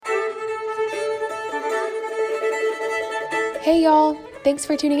Hey y'all, thanks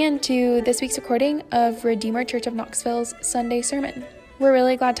for tuning in to this week's recording of Redeemer Church of Knoxville's Sunday Sermon. We're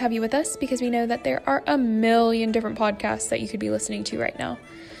really glad to have you with us because we know that there are a million different podcasts that you could be listening to right now.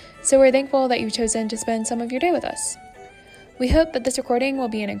 So we're thankful that you've chosen to spend some of your day with us. We hope that this recording will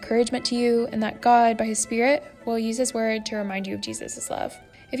be an encouragement to you and that God, by His Spirit, will use His Word to remind you of Jesus' love.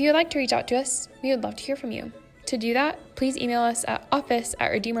 If you would like to reach out to us, we would love to hear from you. To do that, please email us at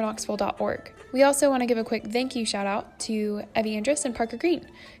office@redeemerknoxville.org. We also want to give a quick thank you shout out to Evie Andrus and Parker Green,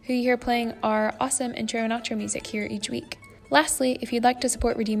 who you hear playing our awesome intro and outro music here each week. Lastly, if you'd like to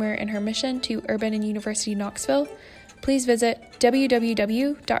support Redeemer in her mission to Urban and University Knoxville, please visit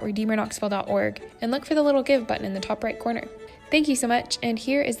www.redeemerknoxville.org and look for the little give button in the top right corner. Thank you so much, and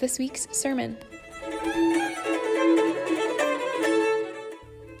here is this week's sermon.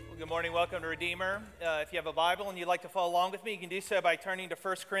 Good morning, welcome to Redeemer. If you have a Bible and you'd like to follow along with me, you can do so by turning to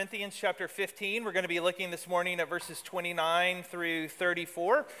 1 Corinthians chapter 15. We're going to be looking this morning at verses 29 through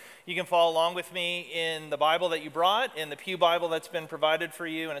 34. You can follow along with me in the Bible that you brought, in the Pew Bible that's been provided for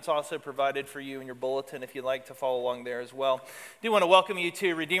you, and it's also provided for you in your bulletin if you'd like to follow along there as well. I do want to welcome you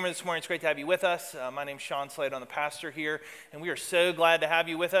to Redeemer this morning. It's great to have you with us. My name's Sean Slade. I'm the pastor here, and we are so glad to have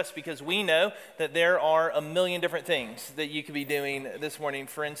you with us because we know that there are a million different things that you could be doing this morning.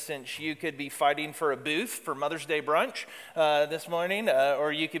 For instance, you could be fighting for a booth for Mother's Day brunch this morning,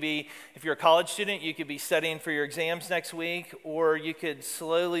 or you could be, if you're a college student, you could be studying for your exams next week, or you could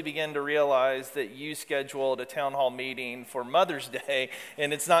slowly begin to realize that you scheduled a town hall meeting for Mother's Day,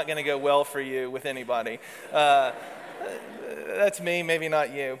 and it's not going to go well for you with anybody. That's me, maybe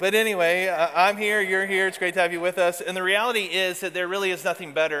not you. But anyway, I'm here, you're here, it's great to have you with us, and the reality is that there really is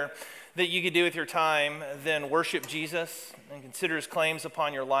nothing better that you could do with your time than worship Jesus and consider His claims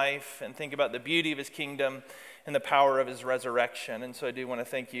upon your life and think about the beauty of His kingdom and the power of His resurrection. And so I do want to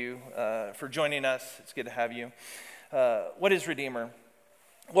thank you for joining us. It's good to have you. What is Redeemer?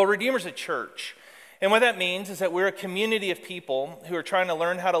 Well, Redeemer's a church. And what that means is that we're a community of people who are trying to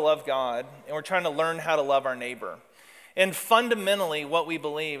learn how to love God, and we're trying to learn how to love our neighbor. And fundamentally, what we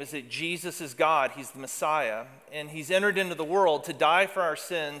believe is that Jesus is God. He's the Messiah, and He's entered into the world to die for our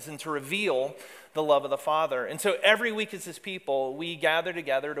sins and to reveal the love of the Father. And so every week as His people, we gather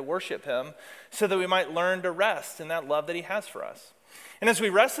together to worship Him so that we might learn to rest in that love that He has for us. And as we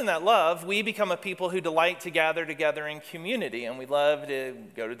rest in that love, we become a people who delight to gather together in community. And we love to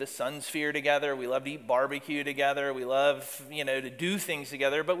go to the Sun Sphere together. We love to eat barbecue together. We love, to do things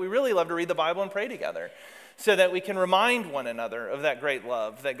together. But we really love to read the Bible and pray together so that we can remind one another of that great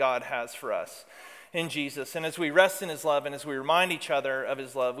love that God has for us in Jesus. And as we rest in His love and as we remind each other of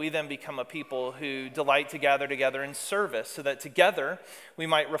His love, we then become a people who delight to gather together in service so that together we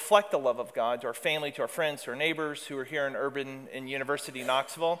might reflect the love of God to our family, to our friends, to our neighbors who are here in Urban and University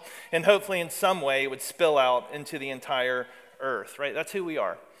Knoxville, and hopefully in some way it would spill out into the entire earth, right? That's who we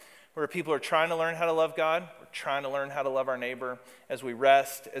are. We're people who are trying to learn how to love God. We're trying to learn how to love our neighbor as we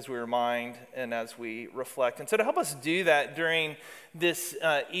rest, as we remind, and as we reflect. And so to help us do that during this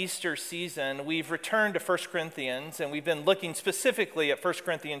Easter season, we've returned to 1 Corinthians, and we've been looking specifically at 1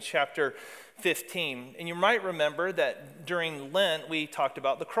 Corinthians chapter 15. And you might remember that during Lent, we talked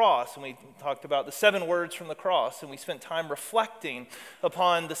about the cross, and we talked about the 7 words from the cross, and we spent time reflecting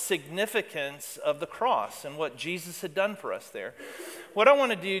upon the significance of the cross and what Jesus had done for us there. What I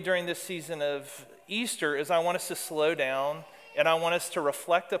want to do during this season of Easter is I want us to slow down, and I want us to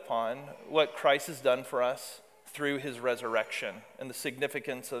reflect upon what Christ has done for us through His resurrection and the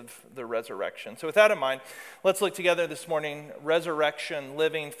significance of the resurrection. So with that in mind, let's look together this morning, resurrection,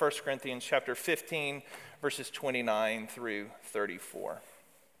 living, 1 Corinthians chapter 15, verses 29 through 34.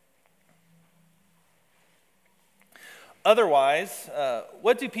 Otherwise,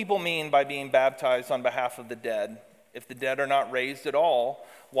 what do people mean by being baptized on behalf of the dead? If the dead are not raised at all,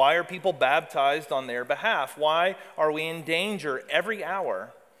 why are people baptized on their behalf? Why are we in danger every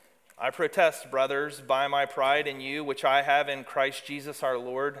hour? I protest, brothers, by my pride in you, which I have in Christ Jesus our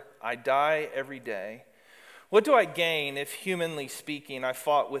Lord. I die every day. What do I gain if, humanly speaking, I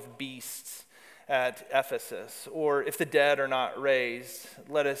fought with beasts at Ephesus? Or if the dead are not raised,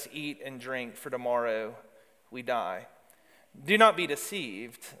 let us eat and drink, for tomorrow we die. Do not be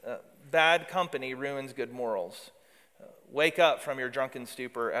deceived. Bad company ruins good morals. Wake up from your drunken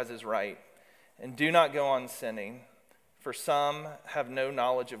stupor, as is right, and do not go on sinning. For some have no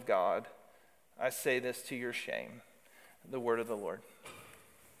knowledge of God. I say this to your shame. The word of the Lord.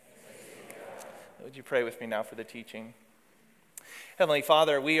 Would you pray with me now for the teaching? Heavenly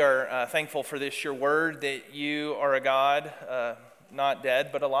Father, we are thankful for this, your word, that you are a God not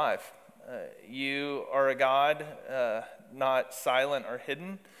dead but alive. You are a God not silent or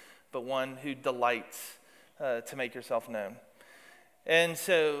hidden, but one who delights to make yourself known. And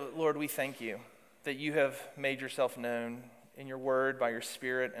so, Lord, we thank you that you have made yourself known in your word, by your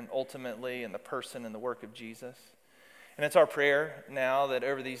Spirit, and ultimately in the person and the work of Jesus. And it's our prayer now that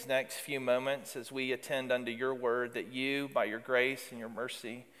over these next few moments, as we attend unto your word, that you, by your grace and your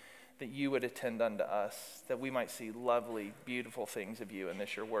mercy, that you would attend unto us, that we might see lovely, beautiful things of you in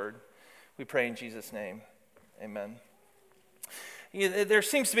this your word. We pray in Jesus' name. Amen. There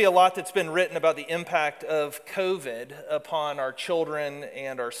seems to be a lot that's been written about the impact of COVID upon our children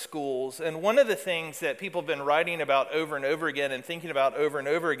and our schools. And one of the things that people have been writing about over and over again and thinking about over and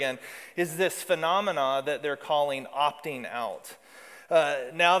over again is this phenomena that they're calling opting out.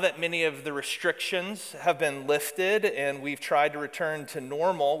 Now that many of the restrictions have been lifted and we've tried to return to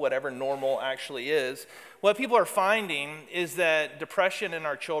normal, whatever normal actually is, what people are finding is that depression in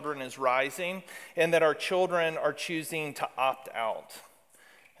our children is rising and that our children are choosing to opt out.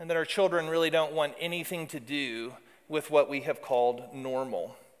 And that our children really don't want anything to do with what we have called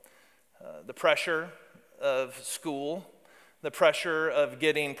normal. The pressure of school, the pressure of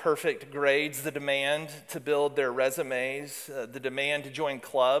getting perfect grades, the demand to build their resumes, the demand to join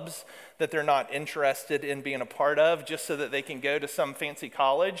clubs that they're not interested in being a part of just so that they can go to some fancy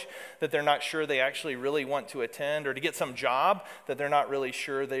college that they're not sure they actually really want to attend, or to get some job that they're not really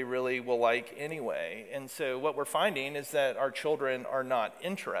sure they really will like anyway. And so what we're finding is that our children are not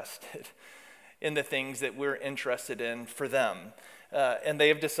interested in the things that we're interested in for them. And they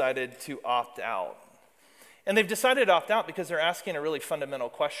have decided to opt out. And they've decided to opt out because they're asking a really fundamental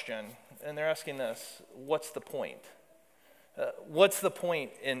question. And they're asking this: what's the point? What's the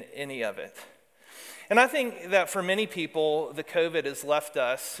point in any of it? And I think that for many people, the COVID has left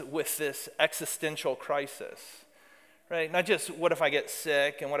us with this existential crisis, right? Not just what if I get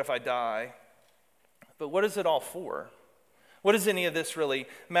sick and what if I die, but what is it all for? What does any of this really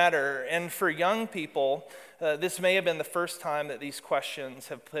matter? And for young people, this may have been the first time that these questions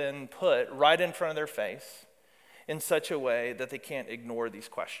have been put right in front of their face in such a way that they can't ignore these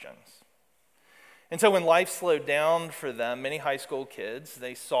questions. And so when life slowed down for them, many high school kids,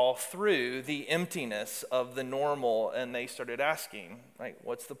 they saw through the emptiness of the normal and they started asking, right,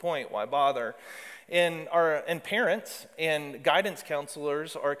 what's the point? Why bother? And parents and guidance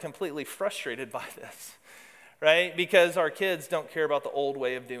counselors are completely frustrated by this. Right? Because our kids don't care about the old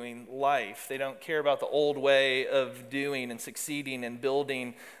way of doing life. They don't care about the old way of doing and succeeding and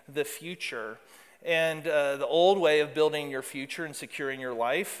building the future. And the old way of building your future and securing your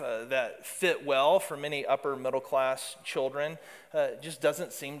life that fit well for many upper middle class children just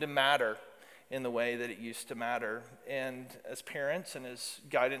doesn't seem to matter in the way that it used to matter. And as parents and as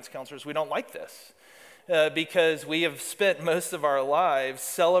guidance counselors, we don't like this. Because we have spent most of our lives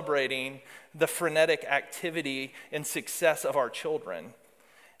celebrating the frenetic activity and success of our children.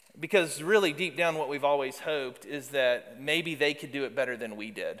 Because really deep down what we've always hoped is that maybe they could do it better than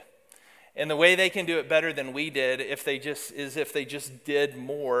we did. And the way they can do it better than we did if they just did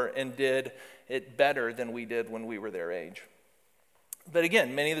more and did it better than we did when we were their age. But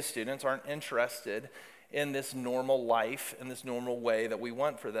again, many of the students aren't interested in this normal life, in this normal way that we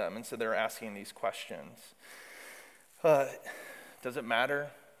want for them. And so they're asking these questions. Does it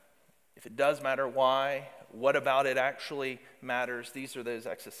matter? If it does matter, why? What about it actually matters? These are those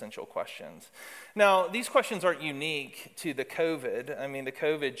existential questions. Now, these questions aren't unique to the COVID. I mean, the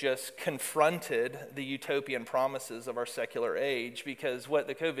COVID just confronted the utopian promises of our secular age, because what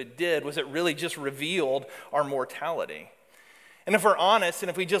the COVID did was it really just revealed our mortality. And if we're honest, and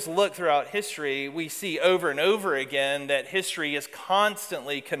if we just look throughout history, we see over and over again that history is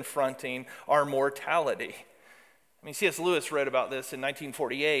constantly confronting our mortality. I mean, C.S. Lewis wrote about this in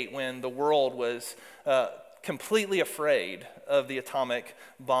 1948 when the world was completely afraid of the atomic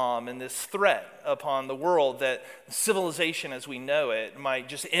bomb and this threat upon the world that civilization as we know it might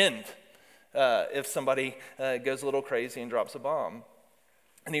just end if somebody goes a little crazy and drops a bomb.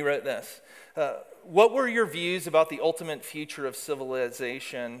 And he wrote this: what were your views about the ultimate future of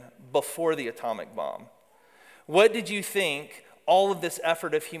civilization before the atomic bomb? What did you think all of this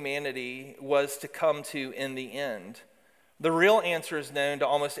effort of humanity was to come to in the end? The real answer is known to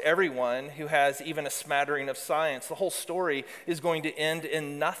almost everyone who has even a smattering of science. The whole story is going to end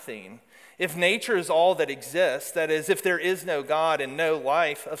in nothing. If nature is all that exists, that is, if there is no God and no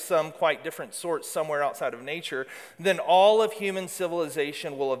life of some quite different sort somewhere outside of nature, then all of human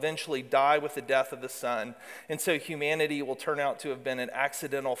civilization will eventually die with the death of the sun. And so humanity will turn out to have been an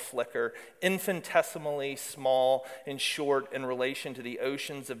accidental flicker, infinitesimally small and short in relation to the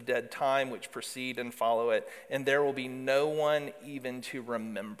oceans of dead time which precede and follow it, and there will be no one even to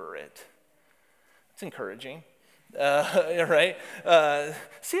remember it. It's encouraging. right?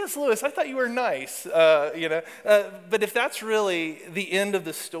 C.S. Lewis, I thought you were nice, But if that's really the end of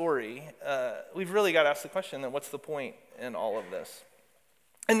the story, we've really got to ask the question, then what's the point in all of this?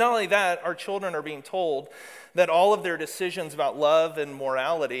 And not only that, our children are being told that all of their decisions about love and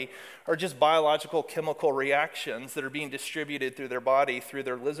morality are just biological chemical reactions that are being distributed through their body, through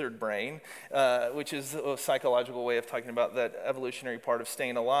their lizard brain, which is a psychological way of talking about that evolutionary part of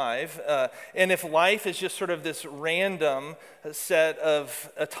staying alive. And if life is just sort of this random set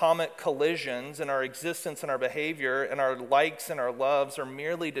of atomic collisions, and our existence and our behavior and our likes and our loves are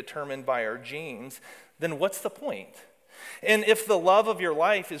merely determined by our genes, then what's the point? And if the love of your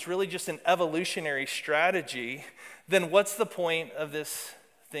life is really just an evolutionary strategy, then what's the point of this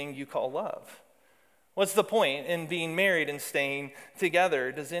thing you call love? What's the point in being married and staying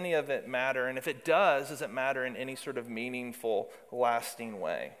together? Does any of it matter? And if it does it matter in any sort of meaningful, lasting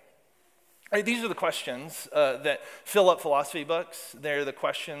way? Right, these are the questions that fill up philosophy books. They're the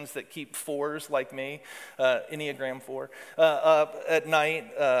questions that keep fours like me, Enneagram 4, up at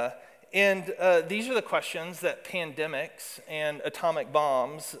night. And these are the questions that pandemics and atomic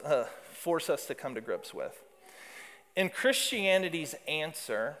bombs force us to come to grips with. And Christianity's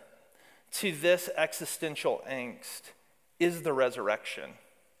answer to this existential angst is the resurrection.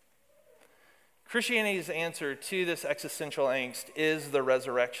 Christianity's answer to this existential angst is the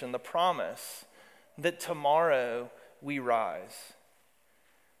resurrection, the promise that tomorrow we rise.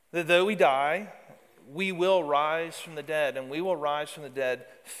 That though we die, we will rise from the dead, and we will rise from the dead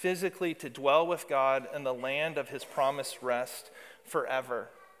physically to dwell with God in the land of his promised rest forever.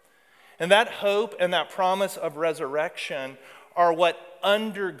 And that hope and that promise of resurrection are what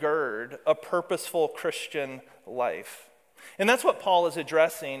undergird a purposeful Christian life. And that's what Paul is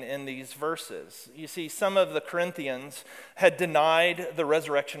addressing in these verses. You see, some of the Corinthians had denied the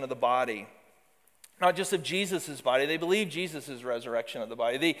resurrection of the body. Not just of Jesus' body. They believed Jesus' resurrection of the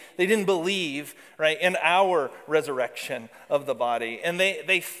body. They didn't believe, right, in our resurrection of the body. And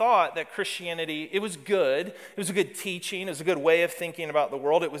they thought that Christianity, it was good. It was a good teaching. It was a good way of thinking about the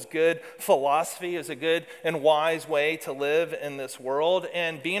world. It was good philosophy. It was a good and wise way to live in this world.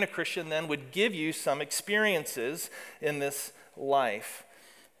 And being a Christian then would give you some experiences in this life.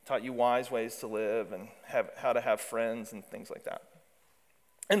 It taught you wise ways to live and how to have friends and things like that.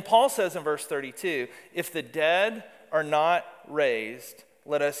 And Paul says in verse 32, if the dead are not raised,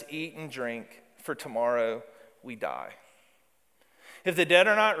 let us eat and drink, for tomorrow we die. If the dead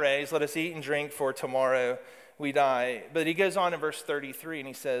are not raised, let us eat and drink, for tomorrow we die. But he goes on in verse 33 and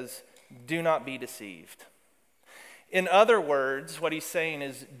he says, do not be deceived. In other words, what he's saying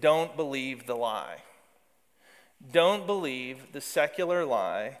is, don't believe the lie. Don't believe the secular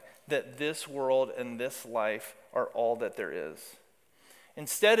lie that this world and this life are all that there is.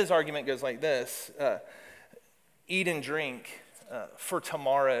 Instead, his argument goes like this, eat and drink, for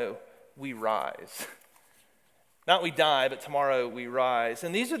tomorrow we rise. Not we die, but tomorrow we rise.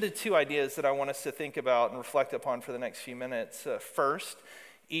 And these are the two ideas that I want us to think about and reflect upon for the next few minutes. First,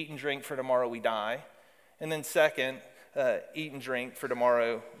 eat and drink, for tomorrow we die. And then second, eat and drink, for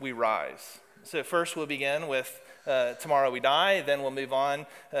tomorrow we rise. So first we'll begin with tomorrow we die, then we'll move on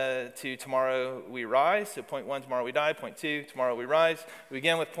to tomorrow we rise. So point one, tomorrow we die. Point two, tomorrow we rise. We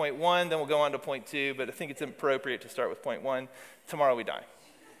begin with point one, then we'll go on to point two, but I think it's appropriate to start with point one, tomorrow we die.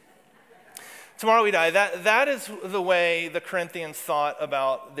 Tomorrow we die. That is the way the Corinthians thought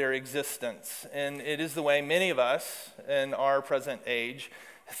about their existence, and it is the way many of us in our present age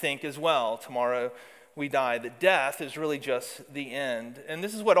think as well. Tomorrow we die. The death is really just the end. And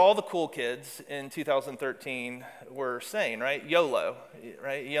this is what all the cool kids in 2013 were saying, right? YOLO,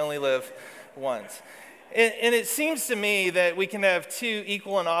 right? You only live once. And it seems to me that we can have two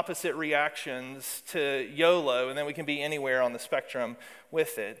equal and opposite reactions to YOLO, and then we can be anywhere on the spectrum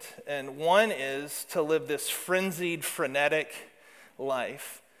with it. And one is to live this frenzied, frenetic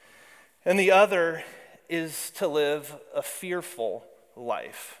life. And the other is to live a fearful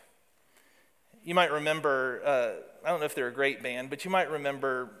life. You might remember, I don't know if they're a great band, but you might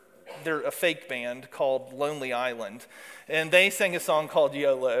remember they're a fake band called Lonely Island. And they sang a song called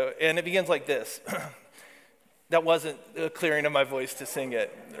YOLO, and it begins like this. That wasn't a clearing of my voice to sing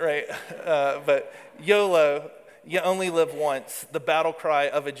it, right? But YOLO, you only live once, the battle cry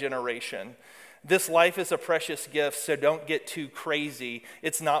of a generation. This life is a precious gift, so don't get too crazy.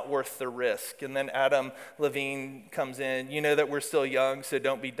 It's not worth the risk. And then Adam Levine comes in. You know that we're still young, so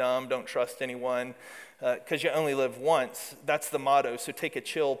don't be dumb. Don't trust anyone. because you only live once. That's the motto. So take a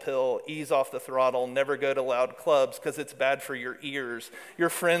chill pill, ease off the throttle, never go to loud clubs because it's bad for your ears. Your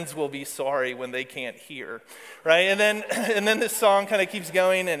friends will be sorry when they can't hear, right? And then this song kind of keeps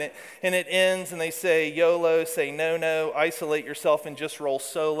going, and it ends, and they say YOLO, say no, isolate yourself and just roll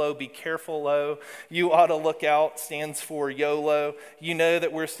solo, be careful, low. You ought to look out stands for YOLO. You know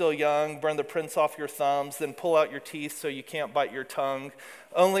that we're still young, burn the prints off your thumbs, then pull out your teeth so you can't bite your tongue.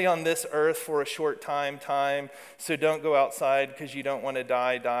 Only on this earth for a short time, so don't go outside because you don't want to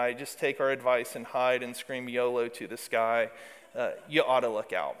die. Just take our advice and hide and scream YOLO to the sky. You ought to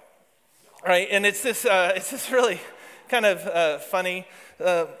look out. All right, and it's this really kind of funny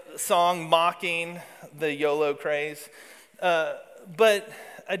song mocking the YOLO craze. But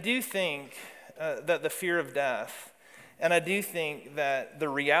I do think that the fear of death, and I do think that the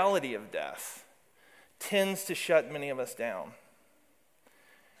reality of death tends to shut many of us down.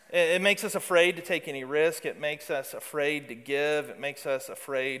 It makes us afraid to take any risk. It makes us afraid to give. It makes us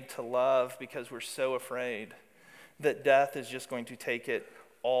afraid to love because we're so afraid that death is just going to take it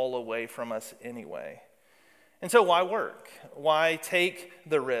all away from us anyway. And so why work? Why take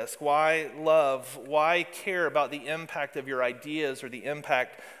the risk? Why love? Why care about the impact of your ideas or the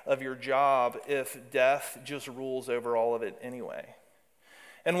impact of your job if death just rules over all of it anyway?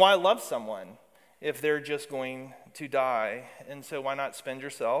 And why love someone if they're just going to die? And so why not spend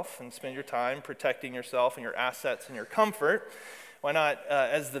yourself and spend your time protecting yourself and your assets and your comfort? Why not,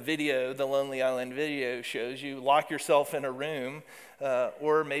 as the Lonely Island video shows you, lock yourself in a room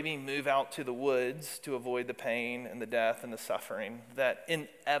or maybe move out to the woods to avoid the pain and the death and the suffering that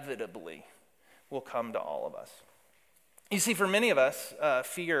inevitably will come to all of us. You see, for many of us,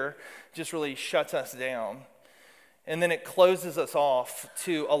 fear just really shuts us down, and then it closes us off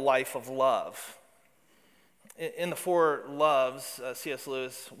to a life of love. In the Four Loves, C.S.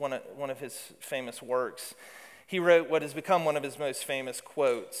 Lewis, one of his famous works, he wrote what has become one of his most famous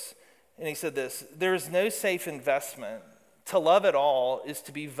quotes. And he said this: "There is no safe investment. To love at all is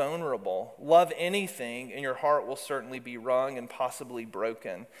to be vulnerable. Love anything, and your heart will certainly be wrung and possibly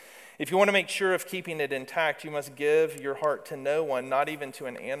broken. If you want to make sure of keeping it intact, you must give your heart to no one, not even to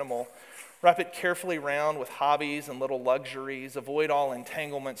an animal. Wrap it carefully round with hobbies and little luxuries. Avoid all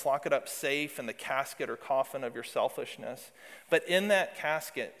entanglements. Lock it up safe in the casket or coffin of your selfishness. But in that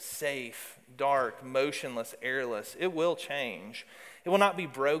casket, safe, dark, motionless, airless, it will change. It will not be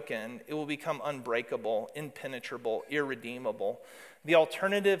broken. It will become unbreakable, impenetrable, irredeemable. The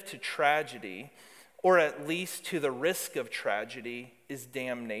alternative to tragedy, or at least to the risk of tragedy, is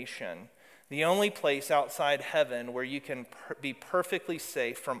damnation. The only place outside heaven where you can be perfectly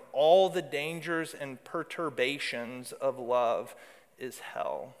safe from all the dangers and perturbations of love is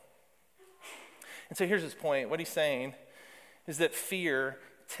hell." And so here's his point. What he's saying is that fear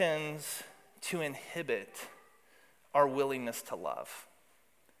tends to inhibit our willingness to love.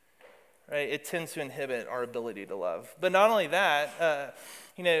 Right? It tends to inhibit our ability to love. But not only that,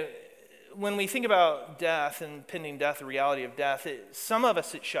 when we think about death and impending death, the reality of death, some of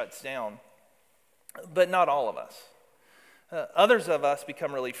us it shuts down. But not all of us. Others of us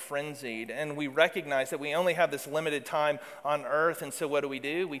become really frenzied, and we recognize that we only have this limited time on earth, and so what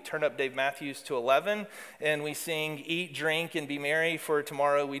do? We turn up Dave Matthews to 11, and we sing, "Eat, drink, and be merry, for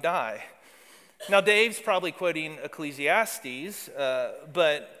tomorrow we die." Now, Dave's probably quoting Ecclesiastes,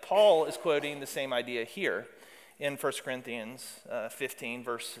 but Paul is quoting the same idea here in 1 Corinthians 15,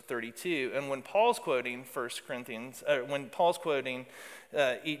 verse 32. And when Paul's quoting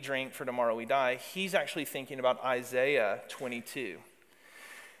eat, drink, for tomorrow we die, he's actually thinking about Isaiah 22.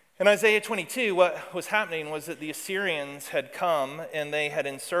 In Isaiah 22, what was happening was that the Assyrians had come and they had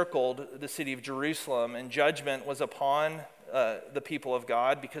encircled the city of Jerusalem, and judgment was upon the people of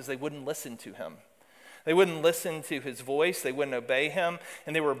God because they wouldn't listen to him. They wouldn't listen to his voice, they wouldn't obey him,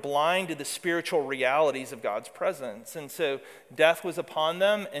 and they were blind to the spiritual realities of God's presence. And so death was upon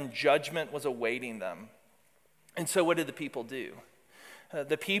them and judgment was awaiting them. And so what did the people do?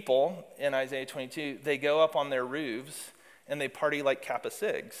 The people in Isaiah 22, they go up on their roofs and they party like Kappa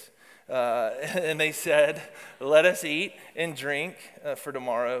Sigs. And they said, "Let us eat and drink, for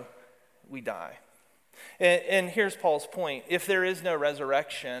tomorrow we die." And here's Paul's point. If there is no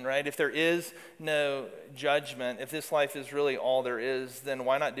resurrection, right? If there is no judgment, if this life is really all there is, then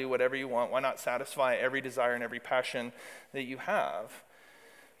why not do whatever you want? Why not satisfy every desire and every passion that you have?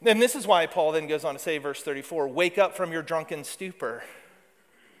 And this is why Paul then goes on to say, verse 34, "Wake up from your drunken stupor."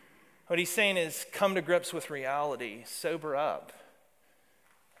 What he's saying is, come to grips with reality, sober up.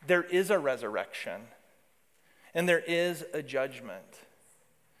 There is a resurrection, and there is a judgment.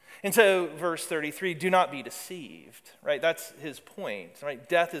 And so, verse 33, do not be deceived, right? That's his point, right?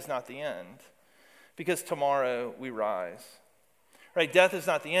 Death is not the end. because tomorrow we rise. Right? Death is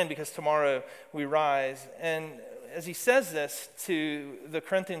not the end because tomorrow we rise. And as he says this to the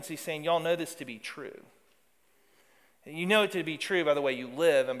Corinthians, he's saying, y'all know this to be true. You know it to be true by the way you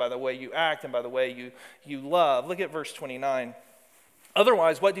live and by the way you act and by the way you love. Look at verse 29.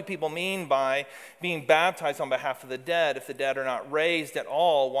 Otherwise, what do people mean by being baptized on behalf of the dead? If the dead are not raised at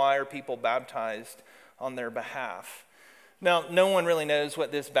all, why are people baptized on their behalf? Now, no one really knows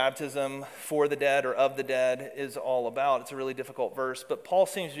what this baptism for the dead or of the dead is all about. It's a really difficult verse, but Paul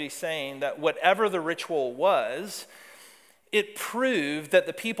seems to be saying that whatever the ritual was, it proved that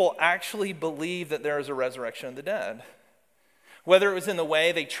the people actually believed that there is a resurrection of the dead. Whether it was in the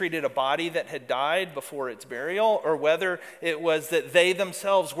way they treated a body that had died before its burial, or whether it was that they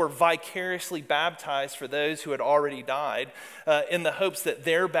themselves were vicariously baptized for those who had already died in the hopes that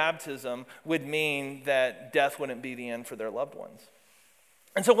their baptism would mean that death wouldn't be the end for their loved ones.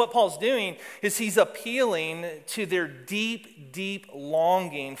 And so what Paul's doing is he's appealing to their deep, deep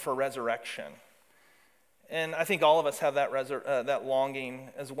longing for resurrection. And I think all of us have that longing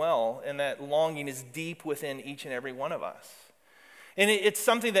as well, and that longing is deep within each and every one of us. And it's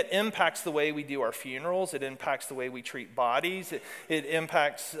something that impacts the way we do our funerals. It impacts the way we treat bodies. It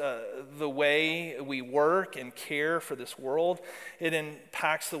impacts the way we work and care for this world. It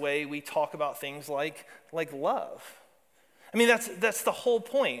impacts the way we talk about things like love. I mean, that's the whole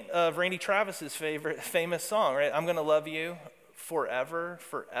point of Randy Travis's famous song, right? I'm going to love you forever,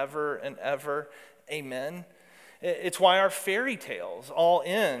 forever and ever. Amen. It's why our fairy tales all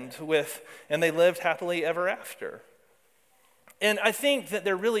end with, and they lived happily ever after. And I think that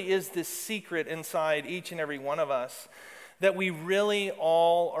there really is this secret inside each and every one of us that we really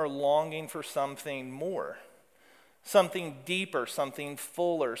all are longing for something more, something deeper, something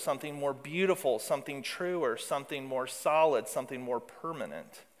fuller, something more beautiful, something truer, something more solid, something more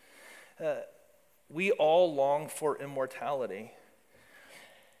permanent. We all long for immortality.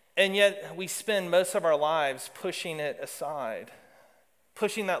 And yet we spend most of our lives pushing it aside,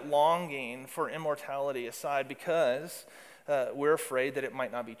 pushing that longing for immortality aside because we're afraid that it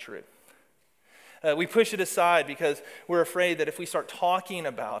might not be true. We push it aside because we're afraid that if we start talking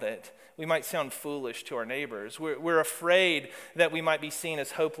about it, we might sound foolish to our neighbors. We're afraid that we might be seen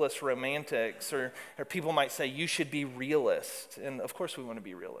as hopeless romantics, or people might say, you should be realist. And of course we want to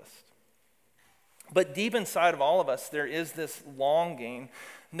be realist. But deep inside of all of us, there is this longing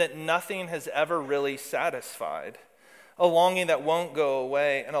that nothing has ever really satisfied. A longing that won't go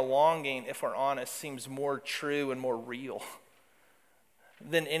away, and a longing, if we're honest, seems more true and more real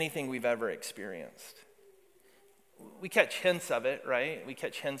than anything we've ever experienced. We catch hints of it, right? We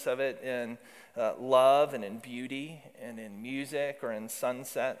catch hints of it in love and in beauty and in music or in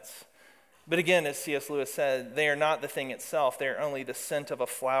sunsets. But again, as C.S. Lewis said, they are not the thing itself. They are only the scent of a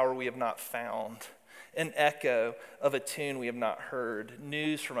flower we have not found, an echo of a tune we have not heard,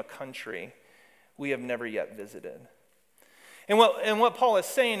 news from a country we have never yet visited. And what Paul is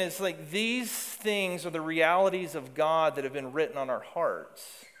saying is like these things are the realities of God that have been written on our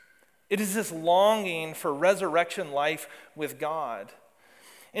hearts. It is this longing for resurrection life with God.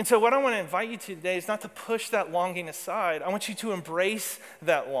 And so what I want to invite you to today is not to push that longing aside. I want you to embrace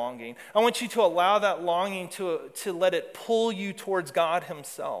that longing. I want you to allow that longing to let it pull you towards God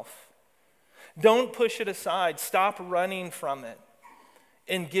himself. Don't push it aside. Stop running from it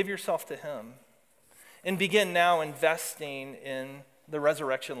and give yourself to him. And begin now investing in the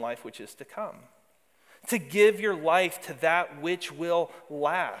resurrection life which is to come. To give your life to that which will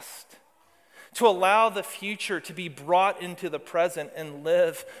last. To allow the future to be brought into the present and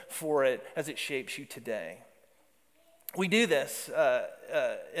live for it as it shapes you today. We do this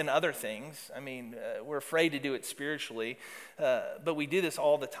in other things. I mean, we're afraid to do it spiritually, but we do this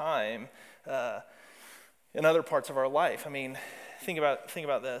all the time in other parts of our life. I mean, think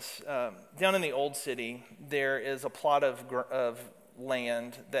about this. Down in the Old City, there is a plot of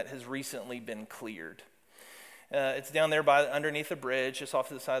land that has recently been cleared. It's down there underneath a bridge, just off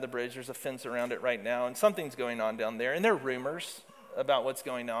to the side of the bridge. There's a fence around it right now, and something's going on down there. And there are rumors about what's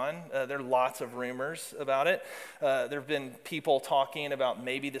going on. There are lots of rumors about it. There have been people talking about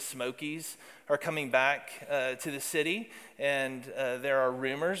maybe the Smokies are coming back to the city, and there are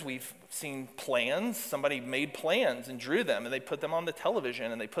rumors. We've seen plans. Somebody made plans and drew them, and they put them on the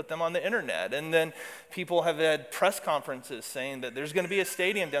television, and they put them on the internet. And then people have had press conferences saying that there's going to be a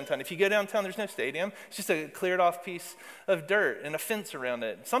stadium downtown. If you go downtown, there's no stadium. It's just a cleared off piece of dirt and a fence around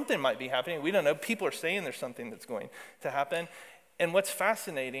it. Something might be happening. We don't know. People are saying there's something that's going to happen. And what's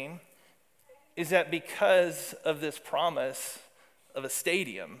fascinating is that because of this promise of a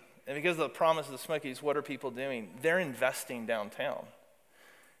stadium, and because of the promise of the Smokies, what are people doing? They're investing downtown.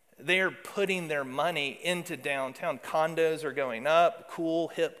 They are putting their money into downtown. Condos are going up, cool,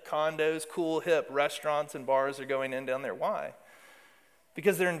 hip condos, cool, hip restaurants and bars are going in down there. Why?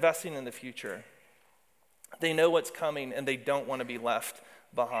 Because they're investing in the future. They know what's coming and they don't want to be left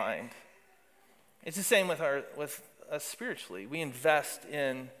behind. It's the same with us spiritually. We invest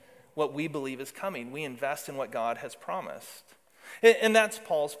in what we believe is coming. We invest in what God has promised. And that's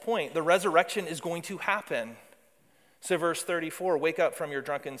Paul's point. The resurrection is going to happen. So verse 34, wake up from your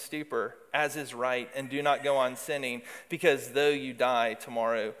drunken stupor, as is right, and do not go on sinning, because though you die,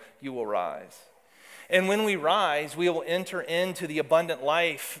 tomorrow you will rise. And when we rise, we will enter into the abundant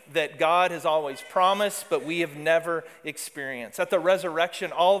life that God has always promised, but we have never experienced. At the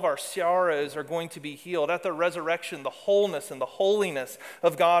resurrection, all of our sorrows are going to be healed. At the resurrection, the wholeness and the holiness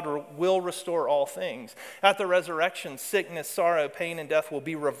of God will restore all things. At the resurrection, sickness, sorrow, pain, and death will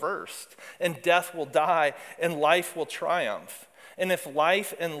be reversed, and death will die, and life will triumph. And if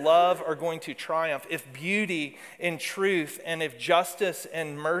life and love are going to triumph, if beauty and truth and if justice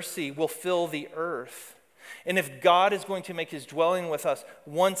and mercy will fill the earth, and if God is going to make his dwelling with us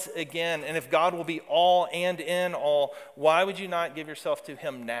once again, and if God will be all and in all, why would you not give yourself to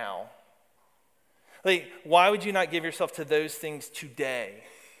him now? Why would you not give yourself to those things today?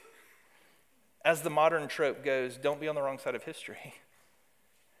 As the modern trope goes, don't be on the wrong side of history.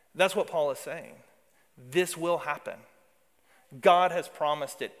 That's what Paul is saying. This will happen. God has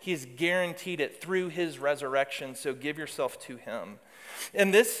promised it. He's guaranteed it through his resurrection, so give yourself to him.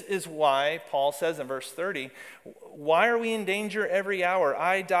 And this is why Paul says in verse 30, why are we in danger every hour?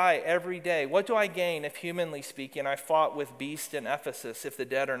 I die every day. What do I gain if, humanly speaking, I fought with beasts in Ephesus if the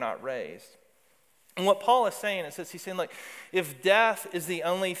dead are not raised? And what Paul is saying is this, he's saying, look, if death is the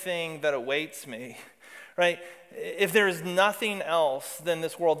only thing that awaits me, right? If there is nothing else than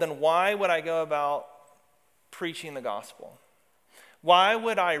this world, then why would I go about preaching the gospel? Why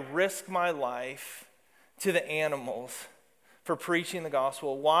would I risk my life to the animals for preaching the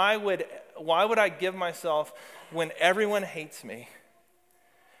gospel? Why would I give myself when everyone hates me?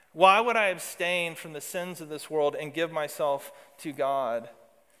 Why would I abstain from the sins of this world and give myself to God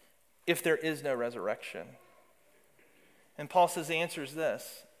if there is no resurrection? And Paul says the answer is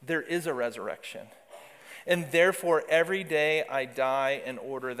this: there is a resurrection. And therefore, every day I die in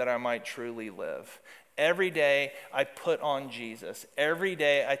order that I might truly live. Every day I put on Jesus. Every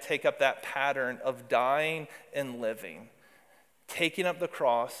day I take up that pattern of dying and living, taking up the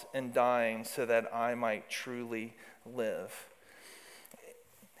cross and dying so that I might truly live.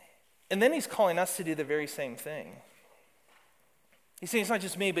 And then he's calling us to do the very same thing. He's saying it's not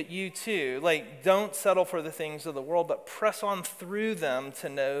just me, but you too. Don't settle for the things of the world, but press on through them to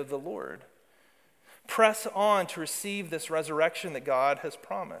know the Lord. Press on to receive this resurrection that God has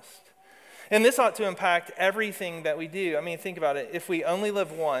promised. And this ought to impact everything that we do. I mean, think about it. If we only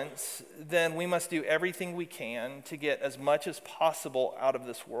live once, then we must do everything we can to get as much as possible out of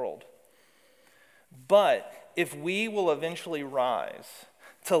this world. But if we will eventually rise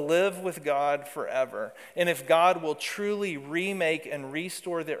to live with God forever, and if God will truly remake and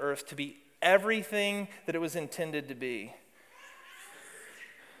restore the earth to be everything that it was intended to be,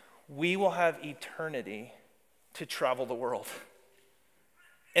 we will have eternity to travel the world.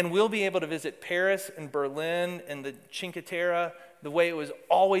 And we'll be able to visit Paris and Berlin and the Cinque Terre the way it was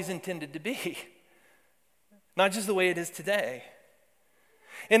always intended to be, not just the way it is today.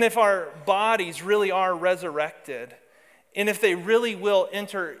 And if our bodies really are resurrected, and if they really will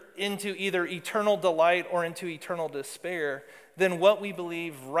enter into either eternal delight or into eternal despair, then what we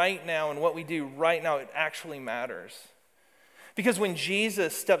believe right now and what we do right now, it actually matters. Because when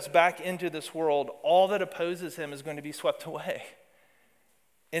Jesus steps back into this world, all that opposes him is going to be swept away.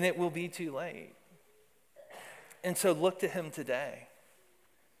 And it will be too late. And so look to him today.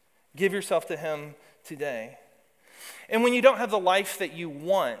 Give yourself to him today. And when you don't have the life that you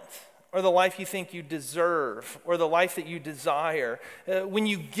want, or the life you think you deserve, or the life that you desire, when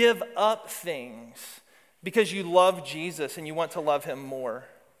you give up things because you love Jesus and you want to love him more,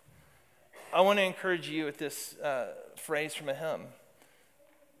 I want to encourage you with this phrase from a hymn.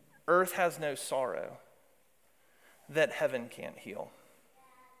 Earth has no sorrow that heaven can't heal.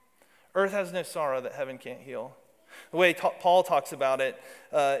 Earth has no sorrow that heaven can't heal. The way Paul talks about it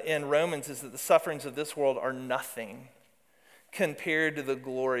in Romans is that the sufferings of this world are nothing compared to the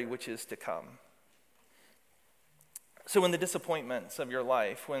glory which is to come. So when the disappointments of your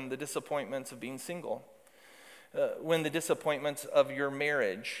life, when the disappointments of being single, when the disappointments of your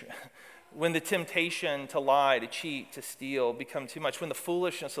marriage, when the temptation to lie, to cheat, to steal become too much, when the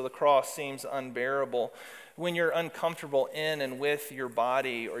foolishness of the cross seems unbearable, when you're uncomfortable in and with your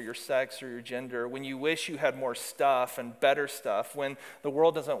body or your sex or your gender, when you wish you had more stuff and better stuff, when the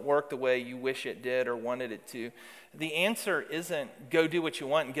world doesn't work the way you wish it did or wanted it to, the answer isn't go do what you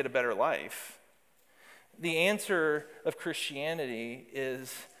want and get a better life. The answer of Christianity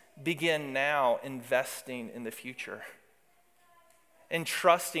is begin now investing in the future and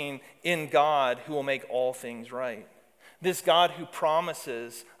trusting in God who will make all things right. This God who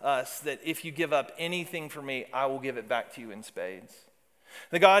promises us that if you give up anything for me, I will give it back to you in spades.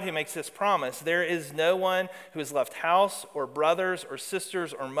 The God who makes this promise, there is no one who has left house or brothers or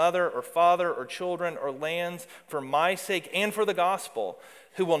sisters or mother or father or children or lands for my sake and for the gospel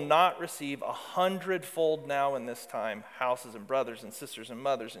who will not receive 100-fold now in this time, houses and brothers and sisters and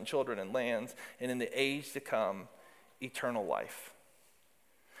mothers and children and lands, and in the age to come, eternal life.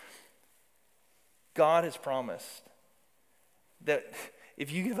 God has promised that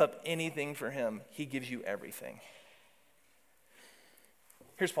if you give up anything for him, he gives you everything.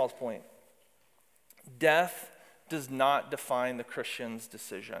 Here's Paul's point. Death does not define the Christian's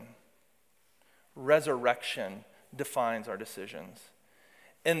decision. Resurrection defines our decisions.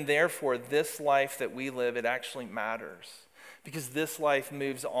 And therefore, this life that we live, it actually matters because this life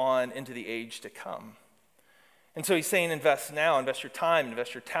moves on into the age to come. And so he's saying invest now, invest your time,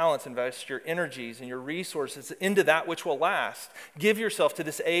 invest your talents, invest your energies and your resources into that which will last. Give yourself to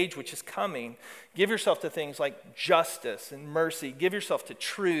this age which is coming. Give yourself to things like justice and mercy. Give yourself to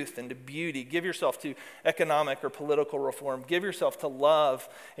truth and to beauty. Give yourself to economic or political reform. Give yourself to love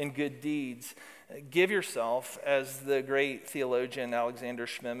and good deeds. Give yourself, as the great theologian Alexander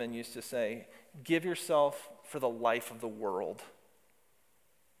Schmemann used to say, give yourself for the life of the world.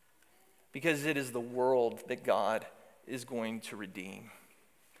 Because it is the world that God is going to redeem.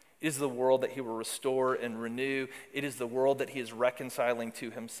 It is the world that he will restore and renew. It is the world that he is reconciling to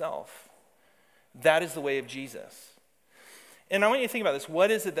himself. That is the way of Jesus. And I want you to think about this.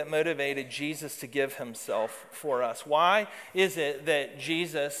 What is it that motivated Jesus to give himself for us? Why is it that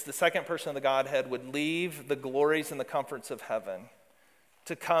Jesus, the second person of the Godhead, would leave the glories and the comforts of heaven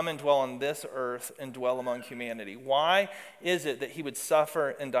to come and dwell on this earth and dwell among humanity? Why is it that he would suffer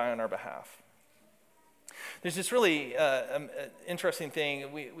and die on our behalf? There's this really interesting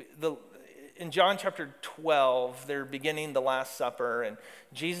thing. In John chapter 12, they're beginning the Last Supper, and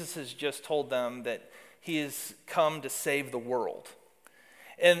Jesus has just told them that he has come to save the world.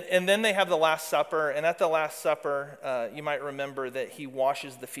 And then they have the Last Supper, and at the Last Supper, you might remember that he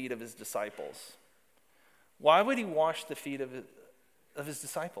washes the feet of his disciples. Why would he wash the feet of his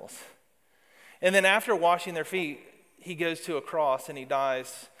disciples? And then after washing their feet, he goes to a cross and he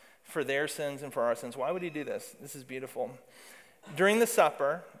dies for their sins and for our sins. Why would he do this? This is beautiful. During the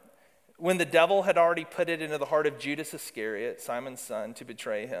supper, when the devil had already put it into the heart of Judas Iscariot, Simon's son, to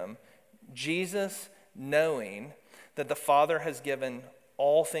betray him, Jesus, knowing that the Father has given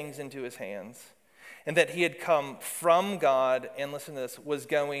all things into his hands and that he had come from God, and listen to this, was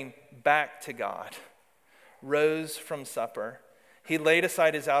going back to God, rose from supper. He laid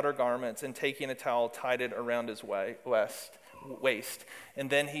aside his outer garments and taking a towel tied it around his waist. And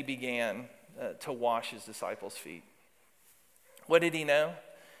then he began to wash his disciples' feet. What did he know?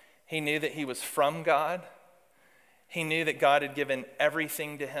 He knew that he was from God. He knew that God had given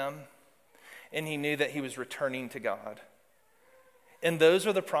everything to him. And he knew that he was returning to God. And those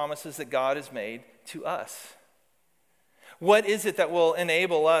are the promises that God has made to us. What is it that will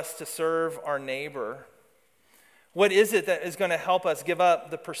enable us to serve our neighbor? What is it that is going to help us give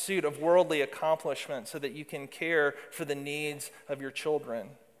up the pursuit of worldly accomplishment so that you can care for the needs of your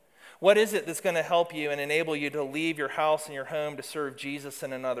children? What is it that's going to help you and enable you to leave your house and your home to serve Jesus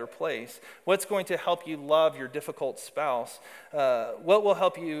in another place? What's going to help you love your difficult spouse? What will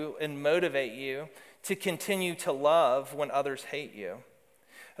help you and motivate you to continue to love when others hate you?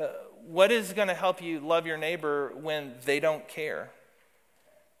 What is going to help you love your neighbor when they don't care?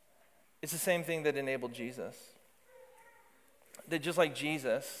 It's the same thing that enabled Jesus. That just like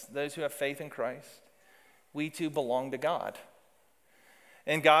Jesus, those who have faith in Christ, we too belong to God.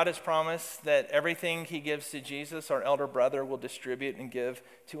 And God has promised that everything he gives to Jesus, our elder brother will distribute and give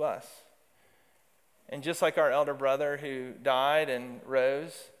to us. And just like our elder brother who died and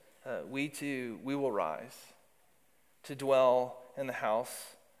rose, we will rise to dwell in the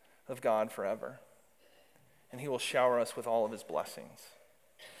house of God forever. And he will shower us with all of his blessings.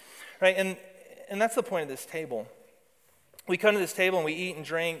 Right? And that's the point of this table. We come to this table and we eat and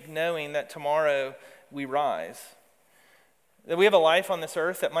drink knowing that tomorrow we rise. That we have a life on this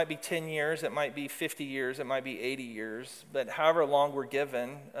earth that might be 10 years, it might be 50 years, it might be 80 years, but however long we're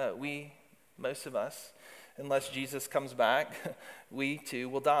given, we most of us, unless Jesus comes back, we too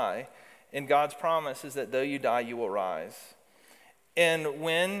will die. And God's promise is that though you die, you will rise. And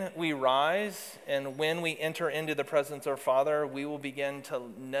when we rise and when we enter into the presence of our Father, we will begin to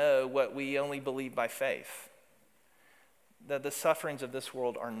know what we only believe by faith, that the sufferings of this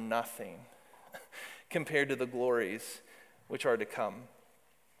world are nothing compared to the glories which are to come.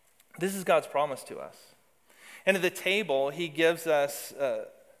 This is God's promise to us. And at the table, he gives us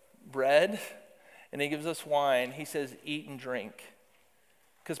bread and he gives us wine. He says, eat and drink,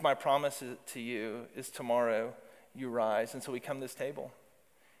 because my promise to you is tomorrow you rise. And so we come to this table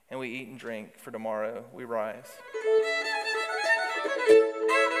and we eat and drink, for tomorrow we rise.